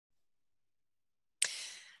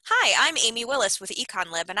Hi, I'm Amy Willis with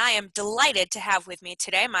Econlib, and I am delighted to have with me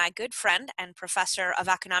today my good friend and professor of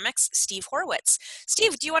economics, Steve Horwitz.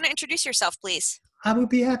 Steve, do you want to introduce yourself, please? I would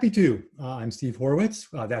be happy to. I'm Steve Horwitz.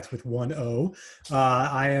 That's with one O.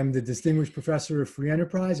 I am the Distinguished Professor of Free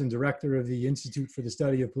Enterprise and Director of the Institute for the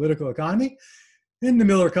Study of Political Economy in the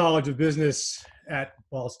Miller College of Business at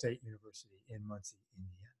Ball State University in Muncie,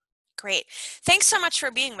 Indiana. Great. Thanks so much for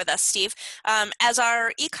being with us, Steve. As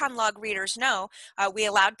our Econlog readers know, we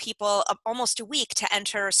allowed people almost a week to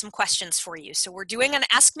enter some questions for you. So we're doing an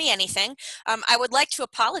Ask Me Anything. I would like to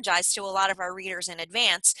apologize to a lot of our readers in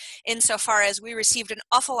advance, insofar as we received an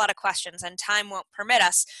awful lot of questions and time won't permit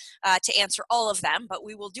us to answer all of them, but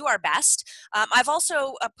we will do our best. I've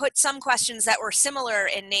also put some questions that were similar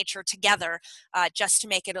in nature together just to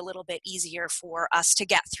make it a little bit easier for us to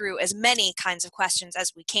get through as many kinds of questions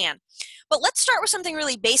as we can. But let's start with something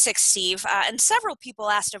really basic, Steve, and several people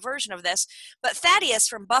asked a version of this, but Thaddeus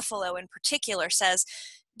from Buffalo in particular says,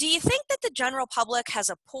 do you think that the general public has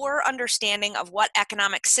a poor understanding of what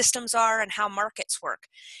economic systems are and how markets work?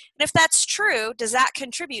 And if that's true, does that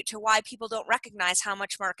contribute to why people don't recognize how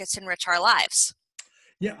much markets enrich our lives?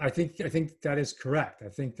 Yeah, I think that is correct. I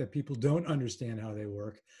think that people don't understand how they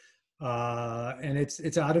work. And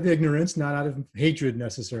it's out of ignorance, not out of hatred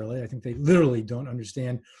necessarily. I think they literally don't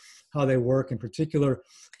understand how they work. In particular,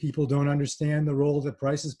 people don't understand the role that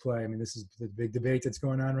prices play. I mean, this is the big debate that's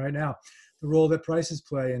going on right now. The role that prices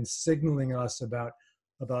play in signaling us about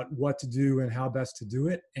what to do and how best to do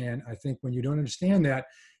it. And I think when you don't understand that,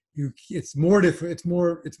 it's more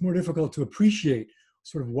difficult to appreciate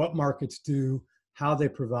sort of what markets do, how they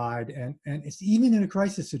provide, and it's even in a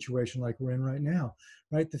crisis situation like we're in right now,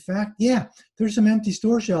 right? The fact, yeah, there's some empty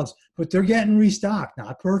store shelves, but they're getting restocked,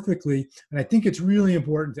 not perfectly. And I think it's really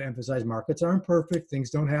important to emphasize markets aren't perfect. Things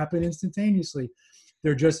don't happen instantaneously.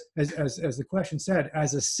 They're just, as the question said,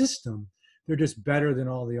 as a system, they're just better than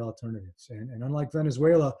all the alternatives. And unlike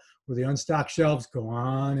Venezuela, where the unstocked shelves go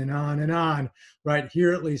on and on and on, right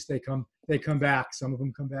here at least they come back. Some of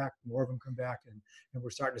them come back, more of them come back, and we're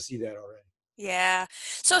starting to see that already. Yeah.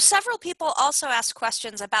 So several people also asked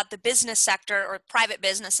questions about the business sector or private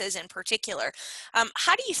businesses in particular.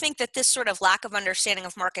 How do you think that this sort of lack of understanding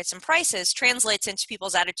of markets and prices translates into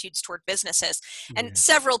people's attitudes toward businesses? And Yeah.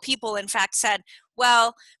 several people, in fact, said,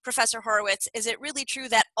 well, Professor Horowitz, is it really true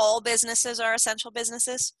that all businesses are essential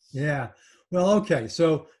businesses? Yeah. Well, okay.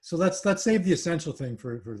 So let's save the essential thing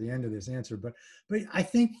for the end of this answer. But I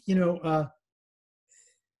think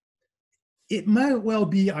it might well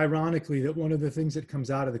be, ironically, that one of the things that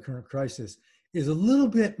comes out of the current crisis is a little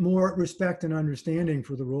bit more respect and understanding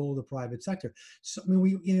for the role of the private sector. So, I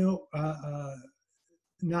mean,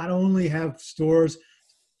 not only have stores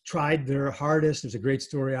tried their hardest. There's a great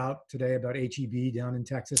story out today about HEB down in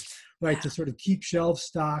Texas, right, Yeah. to sort of keep shelves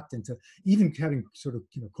stocked and to even having sort of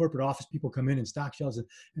corporate office people come in and stock shelves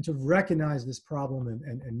and to recognize this problem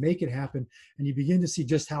and make it happen. And you begin to see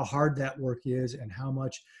just how hard that work is and how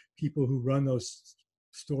much people who run those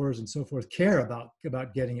stores and so forth care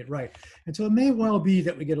about getting it right. And so it may well be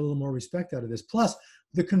that we get a little more respect out of this. Plus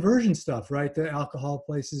the conversion stuff, right? The alcohol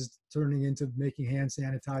places turning into making hand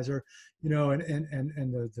sanitizer, and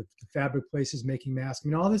the fabric places making masks. I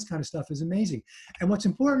mean, all this kind of stuff is amazing. And what's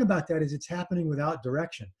important about that is it's happening without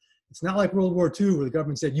direction. It's not like World War II where the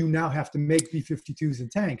government said, you now have to make B-52s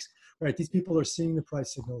and tanks, right? These people are seeing the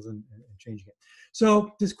price signals and changing it.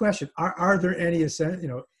 So this question, are there any,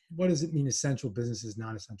 what does it mean essential businesses,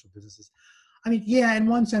 non-essential businesses? I mean, yeah, in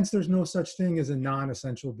one sense, there's no such thing as a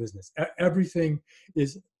non-essential business. Everything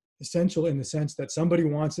is essential in the sense that somebody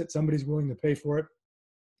wants it, somebody's willing to pay for it,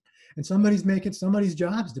 and somebody's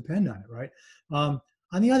jobs depend on it, right? On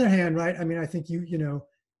the other hand, right, I mean, I think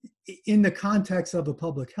in the context of a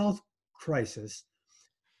public health crisis,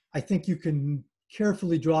 I think you can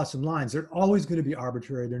carefully draw some lines. They're always going to be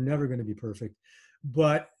arbitrary. They're never going to be perfect.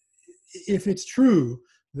 But if it's true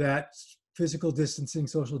that physical distancing,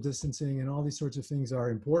 social distancing, and all these sorts of things are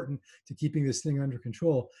important to keeping this thing under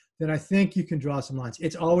control, then I think you can draw some lines.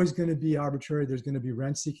 It's always going to be arbitrary. There's going to be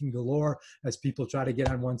rent-seeking galore as people try to get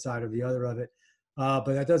on one side or the other of it. But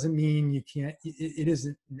that doesn't mean you can't, it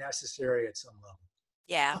isn't necessary at some level.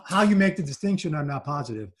 Yeah. How you make the distinction, I'm not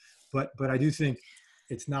positive, but I do think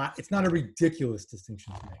it's not a ridiculous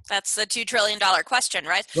distinction to make. That's the $2 trillion question,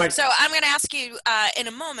 right? Right. So I'm going to ask you in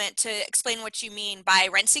a moment to explain what you mean by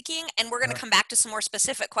rent seeking, and we're going to come back to some more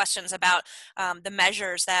specific questions about the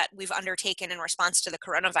measures that we've undertaken in response to the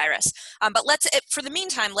coronavirus. But for the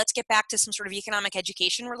meantime, let's get back to some sort of economic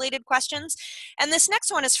education related questions. And this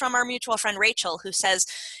next one is from our mutual friend Rachel, who says,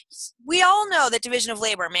 we all know that division of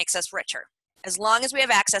labor makes us richer. as long as we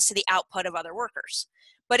have access to the output of other workers.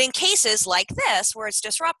 But in cases like this, where it's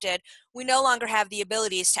disrupted, we no longer have the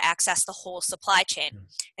abilities to access the whole supply chain.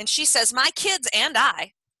 And she says, my kids and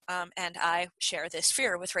I share this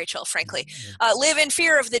fear with Rachel, frankly, live in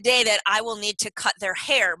fear of the day that I will need to cut their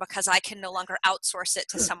hair because I can no longer outsource it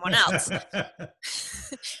to someone else.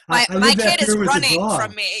 my kid is running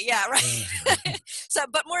from me. Yeah, right. So,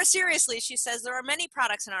 but more seriously, she says there are many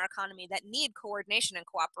products in our economy that need coordination and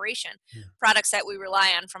cooperation. Products that we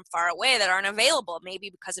rely on from far away that aren't available, maybe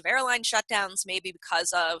because of airline shutdowns, maybe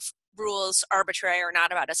because of rules arbitrary or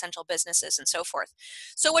not about essential businesses and so forth.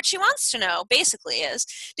 So what she wants to know basically is,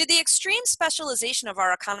 did the extreme specialization of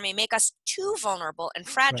our economy make us too vulnerable and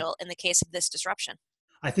fragile in the case of this disruption?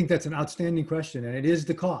 I think that's an outstanding question, and it is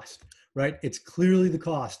the cost, right? It's clearly the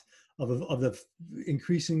cost of the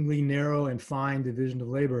increasingly narrow and fine division of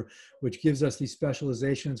labor, which gives us these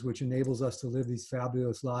specializations, which enables us to live these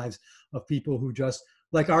fabulous lives of people who just,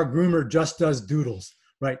 like our groomer just does doodles.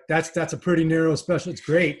 Right, that's a pretty narrow special. It's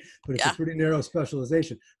great, but it's a pretty narrow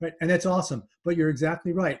specialization, right? And that's awesome. But you're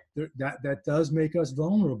exactly right. That does make us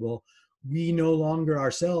vulnerable. We no longer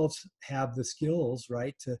ourselves have the skills,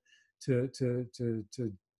 right, to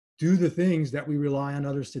do the things that we rely on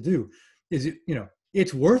others to do. Is it,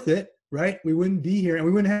 it's worth it, right? We wouldn't be here, and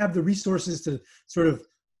we wouldn't have the resources to sort of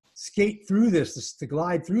skate through this, to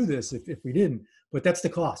glide through this if we didn't. But that's the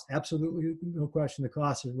cost. Absolutely, no question, the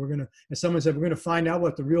cost. And we're going to, as someone said, we're going to find out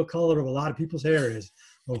what the real color of a lot of people's hair is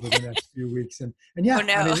over the next few weeks. And yeah, oh,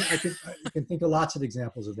 no. I mean, I can think of lots of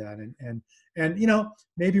examples of that. And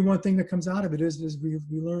maybe one thing that comes out of it is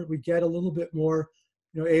we get a little bit more,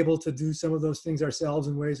 able to do some of those things ourselves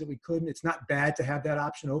in ways that we couldn't. It's not bad to have that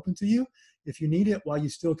option open to you if you need it, while you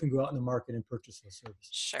still can go out in the market and purchase those services.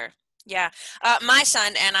 Sure. Yeah. My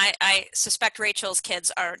son, and I suspect Rachel's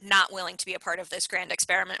kids, are not willing to be a part of this grand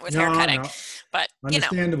experiment with haircutting. But,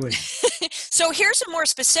 understandably. So here's a more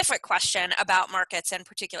specific question about markets and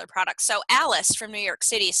particular products. So Alice from New York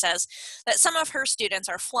City says that some of her students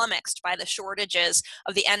are flummoxed by the shortages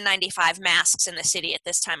of the N95 masks in the city at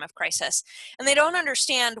this time of crisis. And they don't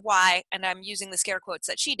understand why, and I'm using the scare quotes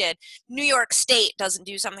that she did, New York State doesn't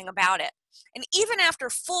do something about it. And even after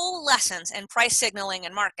full lessons in price signaling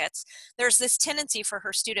and markets, there's this tendency for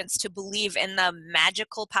her students to believe in the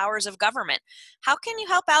magical powers of government. How can you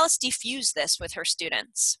help Alice diffuse this with her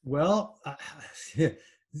students? Well,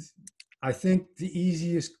 I think the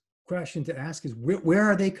easiest question to ask is, where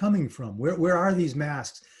are they coming from? Where are these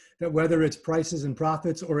masks that, whether it's prices and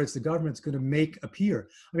profits or it's the government's going to make appear?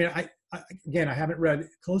 I mean, again, I haven't read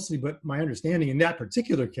closely, but my understanding in that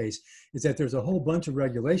particular case is that there's a whole bunch of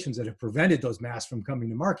regulations that have prevented those masks from coming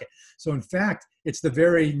to market. So in fact, it's the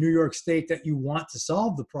very New York State that you want to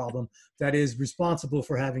solve the problem that is responsible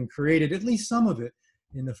for having created at least some of it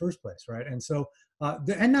in the first place, right? And so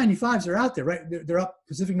the N95s are out there, right? They're up.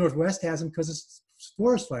 Pacific Northwest has them because it's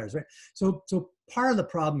forest fires, right? So part of the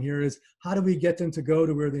problem here is, how do we get them to go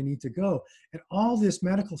to where they need to go? And all this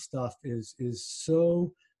medical stuff is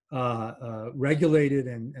so regulated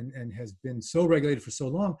and has been so regulated for so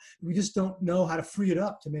long, we just don't know how to free it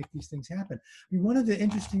up to make these things happen. I mean, one of the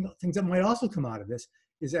interesting things that might also come out of this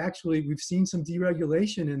is, actually, we've seen some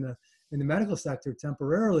deregulation in the medical sector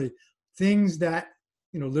temporarily. Things that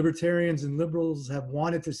libertarians and liberals have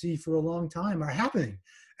wanted to see for a long time are happening,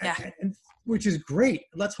 and which is great.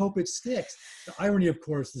 Let's hope it sticks. The irony, of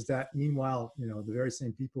course, is that meanwhile, the very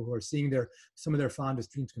same people who are seeing some of their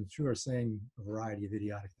fondest dreams come true are saying a variety of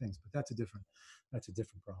idiotic things. But that's a different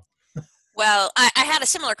problem. Well, I had a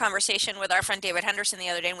similar conversation with our friend David Henderson the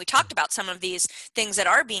other day, and we talked about some of these things that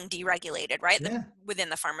are being deregulated, right? Yeah. Within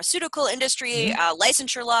the pharmaceutical industry,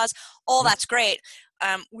 licensure laws, all that's great.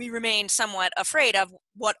 We remain somewhat afraid of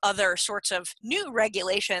what other sorts of new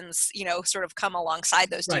regulations, sort of come alongside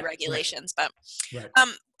those deregulations. But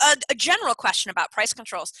a general question about price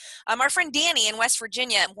controls. Our friend Danny in West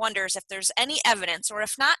Virginia wonders if there's any evidence, or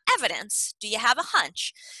if not evidence, do you have a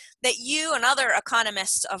hunch that you and other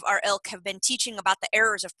economists of our ilk have been teaching about the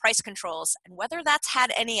errors of price controls, and whether that's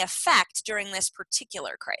had any effect during this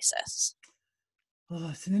particular crisis? Oh,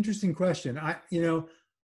 it's an interesting question.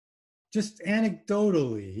 Just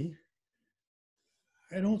anecdotally,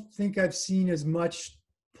 I don't think I've seen as much,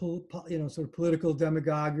 sort of political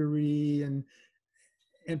demagoguery and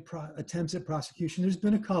attempts at prosecution. There's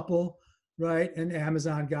been a couple, right? And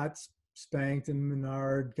Amazon got spanked, and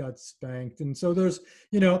Menard got spanked, and so there's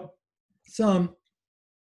some,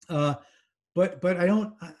 but I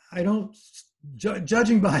don't.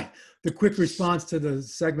 Judging by the quick response to the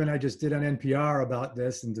segment I just did on NPR about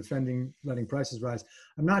this and defending letting prices rise,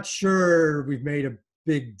 I'm not sure we've made a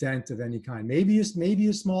big dent of any kind. Maybe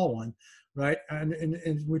a small one, right?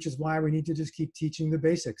 And which is why we need to just keep teaching the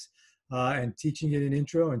basics and teaching it in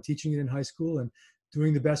intro and teaching it in high school and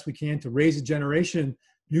doing the best we can to raise a generation,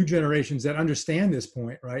 new generations that understand this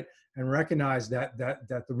point, right? And recognize that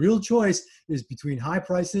the real choice is between high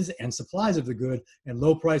prices and supplies of the good and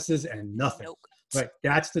low prices and nothing, Nope. right?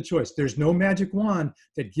 That's the choice. There's no magic wand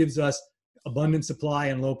that gives us abundant supply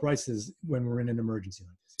and low prices when we're in an emergency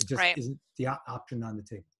like this. It just Right. isn't the option on the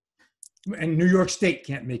table. And New York State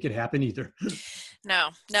can't make it happen either.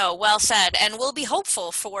 No, well said. And we'll be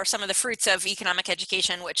hopeful for some of the fruits of economic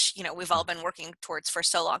education, which, we've all been working towards for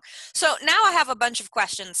so long. So now I have a bunch of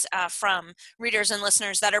questions from readers and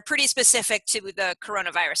listeners that are pretty specific to the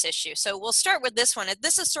coronavirus issue. So we'll start with this one.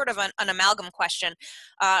 This is sort of an amalgam question.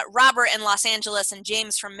 Robert in Los Angeles and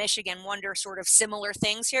James from Michigan wonder sort of similar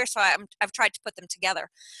things here. So I've tried to put them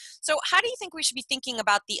together. So how do you think we should be thinking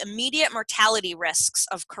about the immediate mortality risks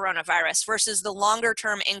of coronavirus versus the longer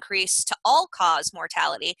term increase to all-cause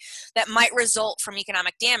mortality that might result from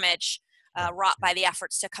economic damage wrought by the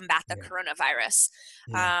efforts to combat the coronavirus?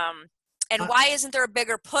 Yeah. And why isn't there a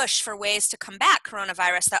bigger push for ways to combat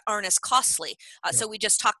coronavirus that aren't as costly? So we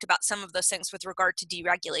just talked about some of those things with regard to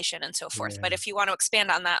deregulation and so forth. But if you want to expand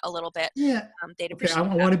on that a little bit, they'd appreciate I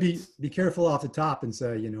that. want to be careful off the top and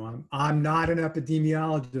say, I'm not an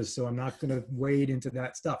epidemiologist, so I'm not going to wade into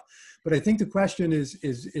that stuff. But I think the question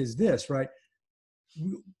is this, right?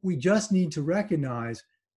 We just need to recognize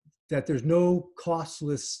that there's no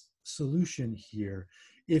costless solution here.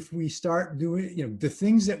 If we start doing, the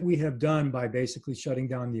things that we have done by basically shutting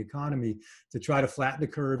down the economy to try to flatten the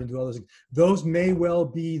curve and do all those things, those may well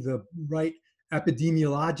be the right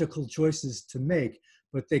epidemiological choices to make,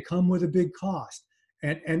 but they come with a big cost.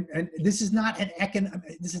 And this is not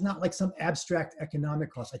this is not like some abstract economic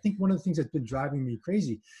cost. I think one of the things that's been driving me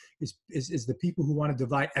crazy is the people who want to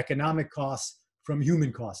divide economic costs from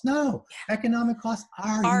human costs. No, economic costs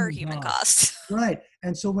are human costs. Right.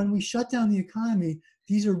 And so when we shut down the economy,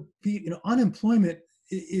 these are, unemployment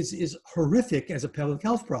is horrific as a public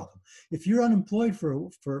health problem. If you're unemployed for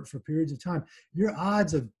periods of time, your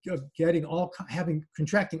odds of getting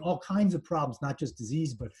contracting all kinds of problems, not just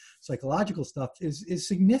disease, but psychological stuff is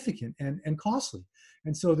significant and costly.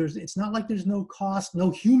 And so it's not like there's no cost, no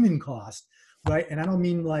human cost, right? And I don't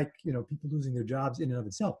mean like, people losing their jobs in and of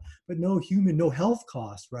itself, but no health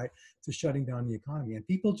cost, right, to shutting down the economy. And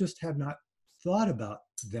people just have not thought about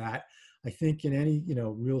that, I think, in any,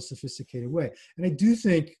 real sophisticated way. And I do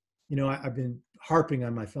think, I've been harping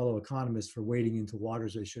on my fellow economists for wading into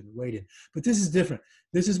waters they shouldn't wade in. But this is different.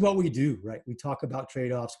 This is what we do, right? We talk about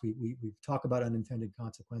trade-offs. We talk about unintended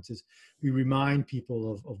consequences. We remind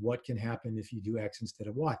people of what can happen if you do X instead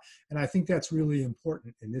of Y. And I think that's really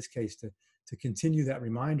important in this case to continue that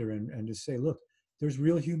reminder and to say, look, there's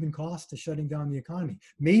real human cost to shutting down the economy.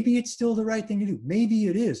 Maybe it's still the right thing to do. Maybe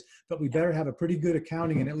it is, but we better have a pretty good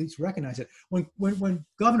accounting and at least recognize it. When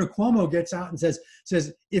Governor Cuomo gets out and says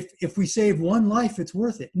if we save one life, it's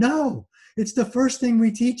worth it. No, it's the first thing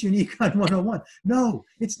we teach in Econ 101. No,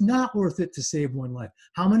 it's not worth it to save one life.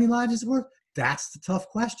 How many lives is it worth? That's the tough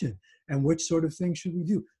question. And which sort of thing should we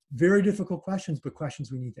do? Very difficult questions, but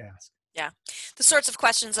questions we need to ask. Yeah, the sorts of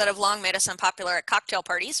questions that have long made us unpopular at cocktail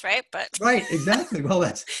parties, right? But right, exactly. Well,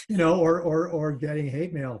 that's or getting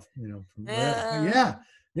hate mail, from wherever.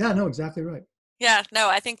 Yeah, no, exactly right. Yeah, no,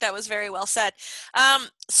 I think that was very well said.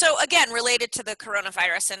 So again, related to the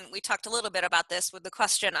coronavirus, and we talked a little bit about this with the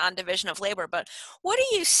question on division of labor, but what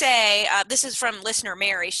do you say, this is from listener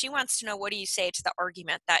Mary, she wants to know, what do you say to the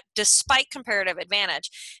argument that despite comparative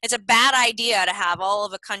advantage, it's a bad idea to have all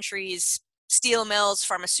of a country's steel mills,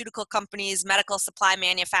 pharmaceutical companies, medical supply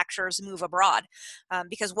manufacturers move abroad?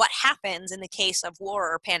 Because what happens in the case of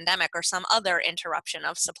war or pandemic or some other interruption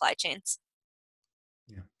of supply chains?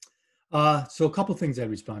 So a couple of things I'd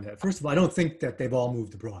respond to that. First of all, I don't think that they've all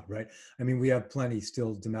moved abroad, right? I mean, we have plenty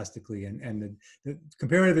still domestically, and the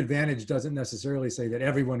comparative advantage doesn't necessarily say that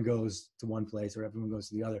everyone goes to one place or everyone goes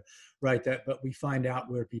to the other, right? But we find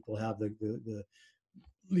out where people have the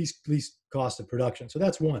least cost of production. So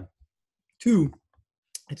that's one. Two,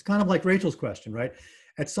 it's kind of like Rachel's question, right?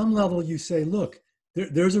 At some level, you say, look,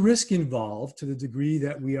 there's a risk involved to the degree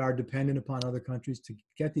that we are dependent upon other countries to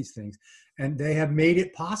get these things. And they have made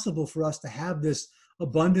it possible for us to have this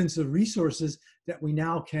abundance of resources that we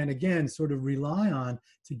now can, again, sort of rely on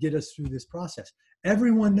to get us through this process.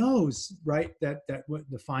 Everyone knows, right, that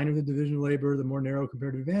the finer the division of labor, the more narrow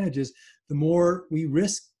comparative advantage is, the more we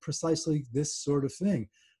risk precisely this sort of thing.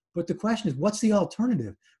 But the question is, what's the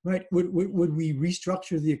alternative, right? Would we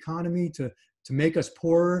restructure the economy to make us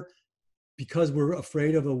poorer because we're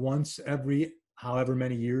afraid of a once every however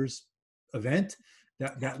many years event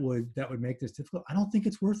that would make this difficult. I don't think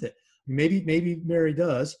it's worth it. Maybe Mary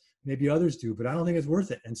does, maybe others do, but I don't think it's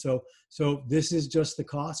worth it. And so this is just the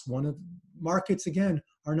cost. One of markets, again,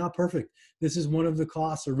 are not perfect. This is one of the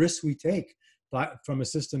costs or risks we take from a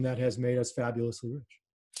system that has made us fabulously rich.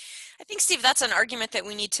 I think, Steve, that's an argument that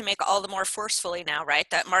we need to make all the more forcefully now, right?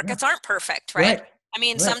 That markets aren't perfect, right? Right. I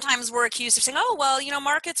mean, Right. sometimes we're accused of saying, oh, well,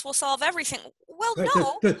 markets will solve everything. Well, Right.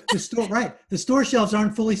 no. The store, right. The store shelves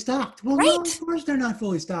aren't fully stocked. Well, no, Right. of course they're not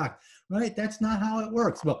fully stocked. Right. That's not how it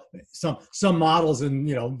works. Well, some models and,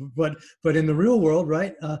 but in the real world,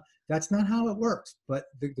 right. That's not how it works. But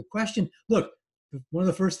the question, look, one of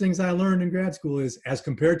the first things I learned in grad school is as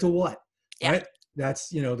compared to what, Yeah. right? That's,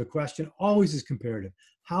 the question always is comparative.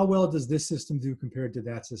 How well does this system do compared to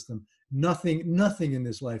that system? Nothing in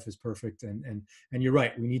this life is perfect. And you're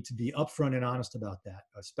right. We need to be upfront and honest about that,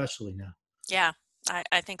 especially now. Yeah,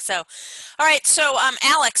 I think so. All right. So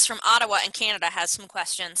Alex from Ottawa in Canada has some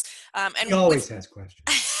questions. And He always has questions.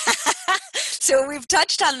 So we've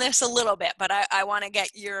touched on this a little bit, but I want to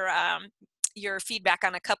get your feedback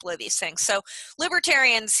on a couple of these things. So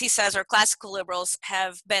libertarians, he says, or classical liberals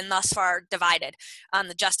have been thus far divided on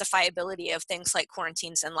the justifiability of things like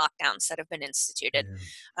quarantines and lockdowns that have been instituted.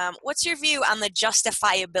 Yeah. What's your view on the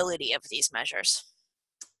justifiability of these measures?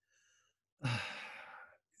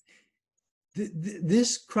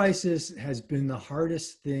 This crisis has been the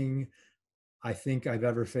hardest thing I think I've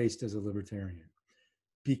ever faced as a libertarian,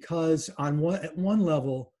 because at one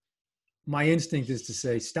level, my instinct is to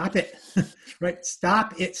say, stop it, right?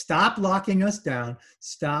 Stop it. Stop locking us down.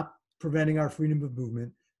 Stop preventing our freedom of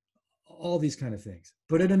movement, all these kind of things.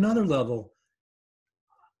 But at another level,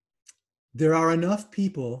 there are enough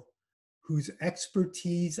people whose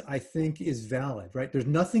expertise I think is valid, right? There's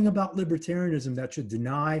nothing about libertarianism that should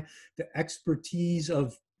deny the expertise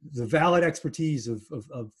of the valid expertise of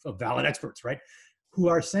valid experts, right? Who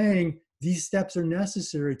are saying these steps are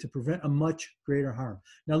necessary to prevent a much greater harm.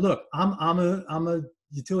 Now, look, I'm a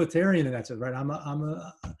utilitarian in that sense, right? I'm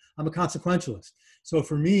a consequentialist. So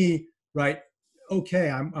for me, right, okay,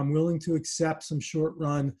 I'm willing to accept some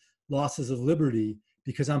short-run losses of liberty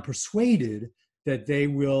because I'm persuaded that they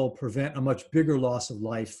will prevent a much bigger loss of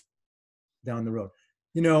life down the road.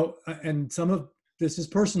 And some of this is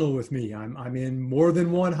personal with me. I'm in more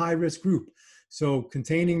than one high-risk group. So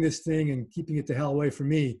containing this thing and keeping it the hell away from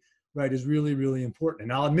me, right, is really, really important.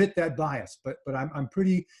 And I'll admit that bias, but I'm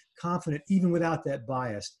pretty confident, even without that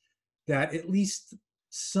bias, that at least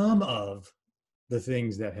some of the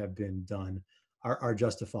things that have been done are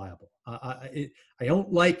justifiable. I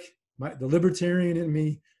don't like the libertarian in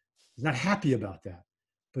me is not happy about that,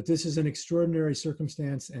 but this is an extraordinary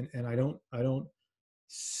circumstance, and I don't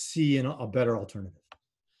see a better alternative.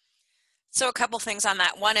 So a couple things on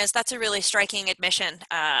that. One is that's a really striking admission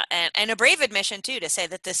and a brave admission too, to say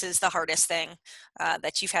that this is the hardest thing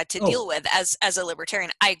that you've had to deal with as a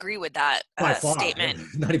libertarian. I agree with that By far, statement.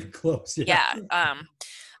 Not even close. Yeah.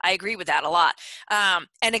 I agree with that a lot.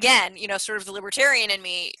 And again, sort of the libertarian in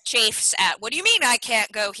me chafes at, what do you mean I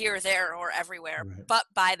can't go here, there, or everywhere? Right. But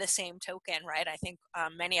by the same token, right, I think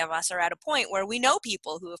many of us are at a point where we know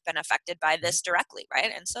people who have been affected by this directly,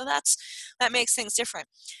 right? And so that makes things different.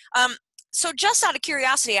 So just out of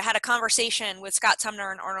curiosity, I had a conversation with Scott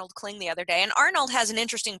Sumner and Arnold Kling the other day, and Arnold has an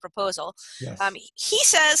interesting proposal. Yes. He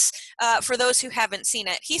says, for those who haven't seen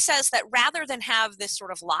it, he says that rather than have this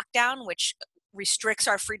sort of lockdown, which restricts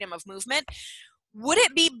our freedom of movement, would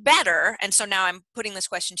it be better, and so now I'm putting this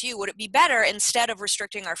question to you, would it be better, instead of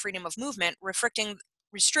restricting our freedom of movement,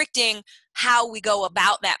 restricting how we go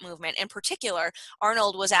about that movement? In particular,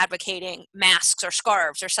 Arnold was advocating masks or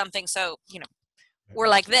scarves or something, so, we're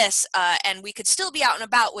like this, and we could still be out and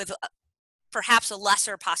about with perhaps a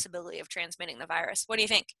lesser possibility of transmitting the virus. What do you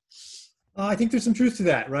think? I think there's some truth to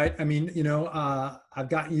that, right? I mean, I've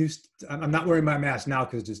gotten used I'm not wearing my mask now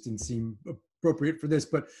because it just didn't seem appropriate for this,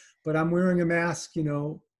 but I'm wearing a mask,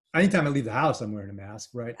 anytime I leave the house, I'm wearing a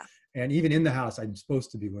mask, right? Yeah. And even in the house, I'm supposed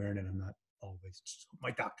to be wearing it. I'm not always,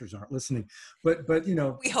 my doctors aren't listening, but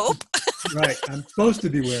we hope. Right. I'm supposed to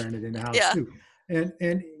be wearing it in the house too. And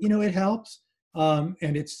it helps. And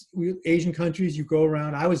Asian countries, you go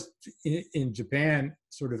around. I was in Japan,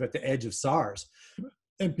 sort of at the edge of SARS,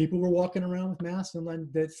 and people were walking around with masks,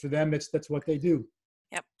 and that for them, that's what they do.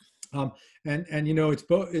 Yep. And it's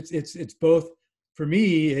both. It's both. For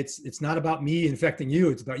me, it's not about me infecting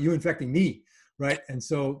you. It's about you infecting me, right? And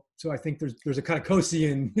so I think there's a kind of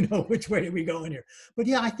Coasian, which way are we going here? But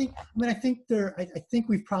yeah, I think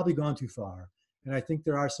we've probably gone too far, and I think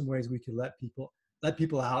there are some ways we could let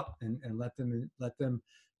people out and let them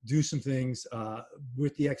do some things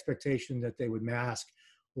with the expectation that they would mask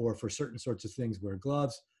or for certain sorts of things, wear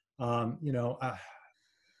gloves. I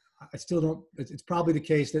still don't, it's probably the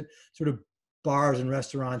case that sort of bars and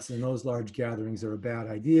restaurants and those large gatherings are a bad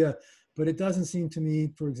idea, but it doesn't seem to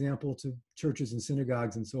me, for example, to churches and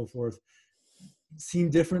synagogues and so forth, seem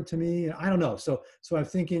different to me. I don't know. So I'm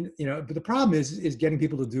thinking, but the problem is getting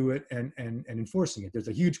people to do it and enforcing it. There's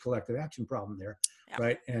a huge collective action problem there, Yeah.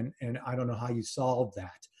 right? And I don't know how you solve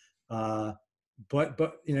that.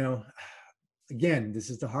 But again,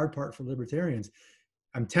 this is the hard part for libertarians.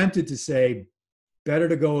 I'm tempted to say better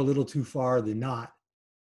to go a little too far than not,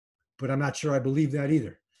 but I'm not sure I believe that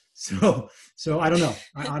either. So I don't know.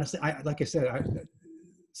 I honestly, like I said,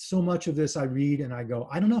 so much of this I read and I go,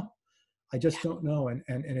 I don't know. I just don't know. And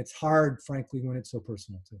it's hard, frankly, when it's so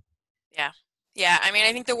personal too. Yeah. Yeah. I mean,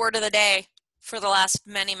 I think the word of the day for the last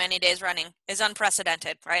many, many days running is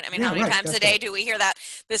unprecedented, right? I mean, how many times a day do we hear that?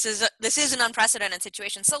 This is an unprecedented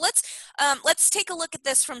situation. So let's take a look at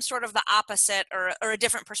this from sort of the opposite or a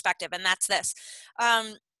different perspective, and that's this.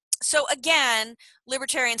 So again,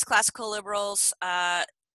 libertarians, classical liberals,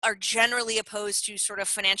 are generally opposed to sort of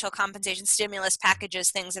financial compensation, stimulus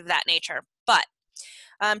packages, things of that nature. But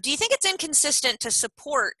do you think it's inconsistent to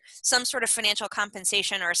support some sort of financial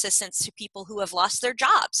compensation or assistance to people who have lost their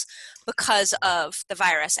jobs because of the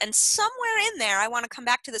virus? And somewhere in there, I want to come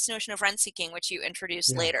back to this notion of rent seeking, which you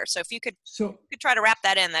introduced later. So if you could try to wrap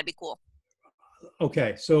that in, that'd be cool.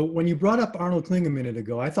 Okay. So when you brought up Arnold Kling a minute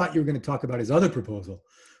ago, I thought you were going to talk about his other proposal,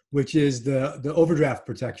 which is the overdraft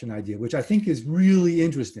protection idea, which I think is really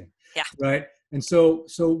interesting. Yeah. Right. And so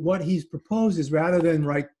what he's proposed is, rather than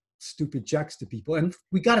write stupid checks to people, and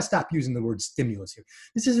we got to stop using the word stimulus here.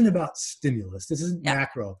 This isn't about stimulus. This isn't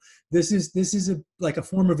macro. This is like a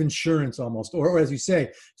form of insurance almost, or as you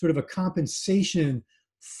say, sort of a compensation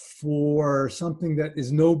for something that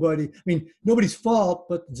is nobody's fault,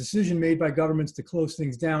 but the decision made by governments to close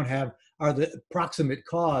things down are the proximate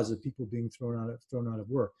cause of people being thrown out of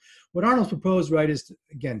work. What Arnold's proposed, right, is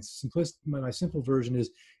my simple version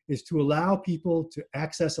is to allow people to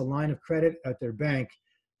access a line of credit at their bank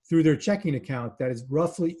through their checking account that is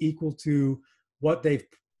roughly equal to what they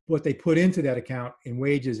put into that account in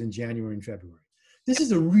wages in January and February. This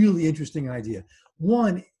is a really interesting idea.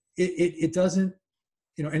 One, it doesn't,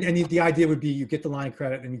 and the idea would be you get the line of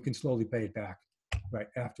credit and you can slowly pay it back, right,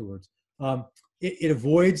 afterwards. It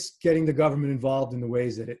avoids getting the government involved in the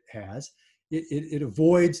ways that it has. It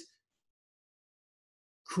avoids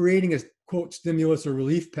creating a quote stimulus or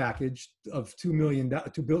relief package of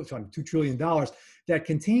 $2 trillion that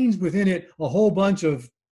contains within it a whole bunch of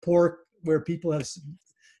pork where people have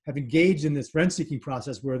engaged in this rent-seeking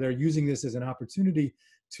process, where they're using this as an opportunity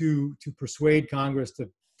to persuade Congress to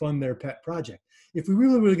fund their pet project. If we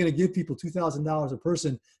really were going to give people $2,000 a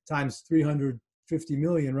person times 350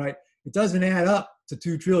 million, right, it doesn't add up to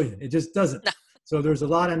 2 trillion. It just doesn't. No. So there's a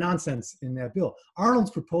lot of nonsense in that bill.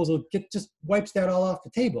 Arnold's proposal just wipes that all off the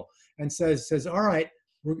table and says, all right,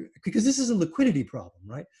 because this is a liquidity problem,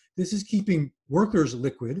 right? This is keeping workers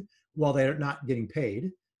liquid while they're not getting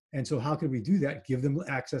paid. And so how can we do that? Give them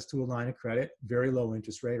access to a line of credit, very low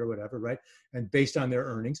interest rate or whatever, right? And based on their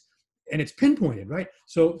earnings. And it's pinpointed, right?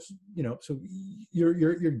 So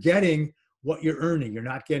you're getting what you're earning. You're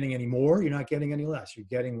not getting any more. You're not getting any less. You're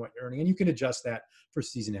getting what you're earning. And you can adjust that for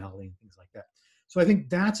seasonality and things like that. So I think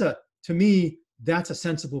to me, that's a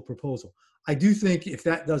sensible proposal. I do think if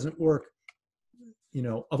that doesn't work,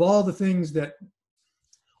 of all the things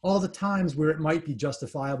all the times where it might be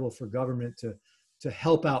justifiable for government to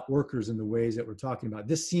help out workers in the ways that we're talking about,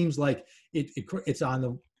 this seems like it's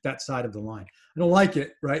on that side of the line. I don't like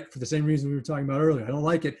it, right? For the same reason we were talking about earlier. I don't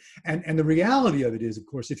like it. And the reality of it is, of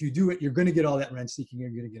course, if you do it, you're going to get all that rent seeking, you're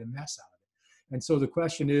going to get a mess out of it. And so the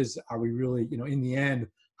question is, are we really, in the end,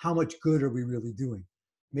 how much good are we really doing?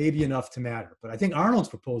 Maybe enough to matter. But I think Arnold's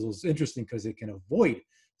proposal is interesting because it can avoid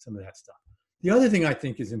some of that stuff. The other thing I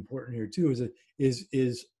think is important here too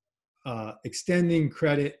is extending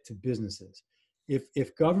credit to businesses.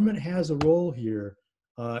 If government has a role here,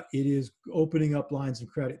 it is opening up lines of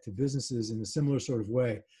credit to businesses in a similar sort of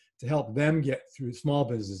way to help them get through, small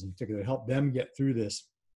businesses in particular, help them get through this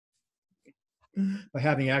by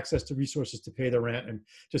having access to resources to pay the rent and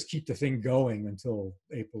just keep the thing going until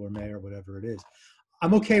April or May or whatever it is.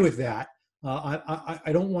 I'm okay with that.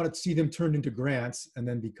 I don't want to see them turned into grants and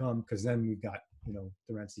then because then we've got, the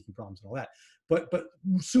rent seeking problems and all that. But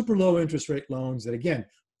super low interest rate loans that, again,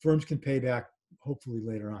 firms can pay back hopefully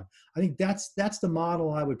later on. I think that's the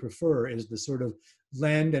model I would prefer, is the sort of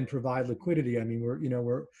lend and provide liquidity. I mean, we're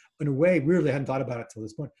in a way, weirdly, I hadn't thought about it till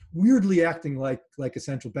this point, weirdly acting like a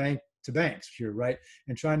central bank to banks here, right?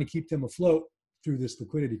 And trying to keep them afloat through this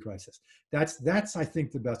liquidity crisis. That's I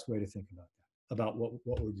think the best way to think about that, about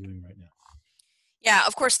what we're doing right now. Yeah,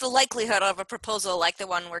 of course, the likelihood of a proposal like the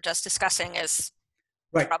one we're just discussing is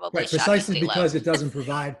probably Right. Precisely shockingly low. because it doesn't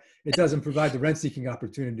provide the rent-seeking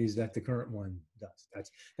opportunities that the current one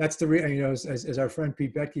does. That's the as our friend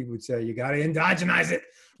Pete Betke would say, you got to endogenize it,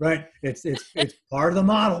 right? It's part of the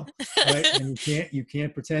model, right? And you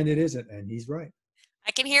can't pretend it isn't. And he's right.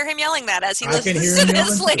 I can hear him yelling that as he I can listens hear him to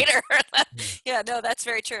this yelling later. Yeah. Yeah, no, that's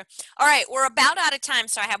very true. All right, we're about out of time,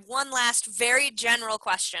 so I have one last very general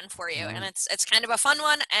question for you, and it's kind of a fun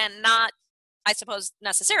one and not, I suppose,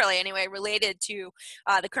 necessarily anyway, related to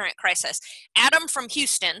the current crisis. Adam from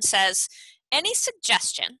Houston says, any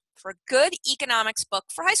suggestion for a good economics book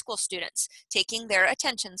for high school students, taking their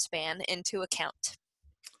attention span into account?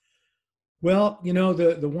 Well,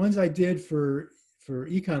 the ones I did for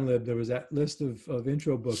Econlib, there was that list of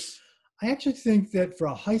intro books. I actually think that for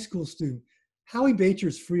a high school student, Howie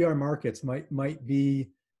Bacher's Free Our Markets might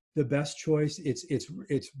be the best choice. It's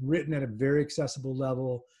written at a very accessible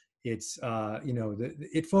level. It's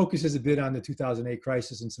it focuses a bit on the 2008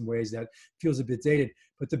 crisis in some ways that feels a bit dated,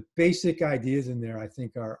 but the basic ideas in there I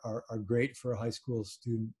think are great for a high school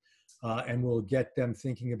student, and will get them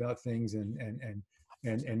thinking about things and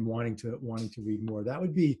wanting to read more.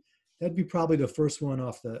 That'd be probably the first one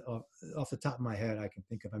off the top of my head I can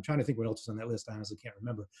think of. I'm trying to think what else is on that list. I honestly can't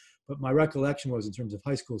remember, but my recollection was in terms of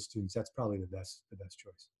high school students, that's probably the best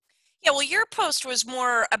choice. Yeah, well, your post was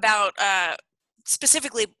more about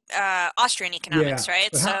specifically Austrian economics, right?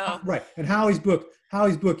 Right. And Howie's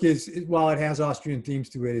book is, while it has Austrian themes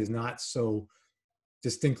to it, is not so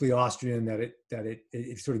distinctly Austrian that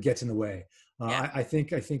it sort of gets in the way. I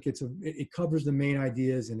think it covers the main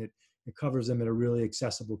ideas, and it covers them at a really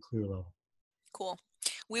accessible, clear level. Cool.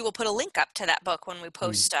 We will put a link up to that book when we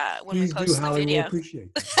post Please do, the Howie. video. We'll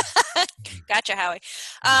appreciate that. Gotcha, Howie.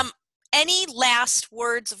 Any last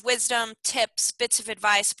words of wisdom, tips, bits of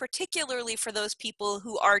advice, particularly for those people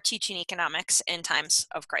who are teaching economics in times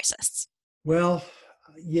of crisis? Well,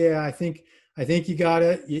 yeah, I think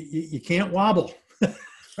you can't wobble,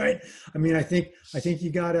 right? I mean, I think you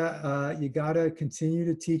gotta continue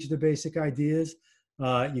to teach the basic ideas.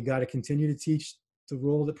 You got to continue to teach the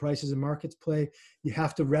role that prices and markets play. You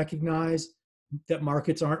have to recognize that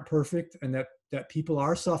markets aren't perfect, and that people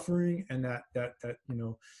are suffering, and that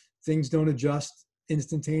things don't adjust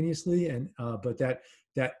instantaneously, and but that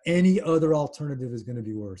any other alternative is going to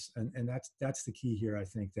be worse, and that's the key here. I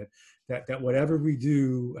think that whatever we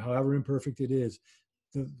do, however imperfect it is,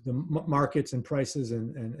 the markets and prices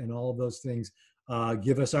and all of those things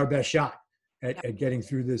give us our best shot at getting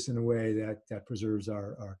through this in a way that preserves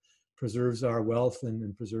our wealth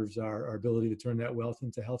and preserves our ability to turn that wealth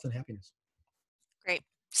into health and happiness. Great.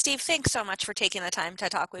 Steve, thanks so much for taking the time to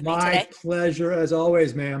talk with me today. My pleasure, as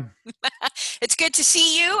always, ma'am. It's good to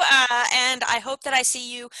see you, and I hope that I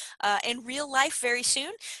see you in real life very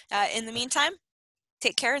soon. In the meantime,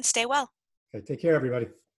 take care and stay well. Okay, take care, everybody.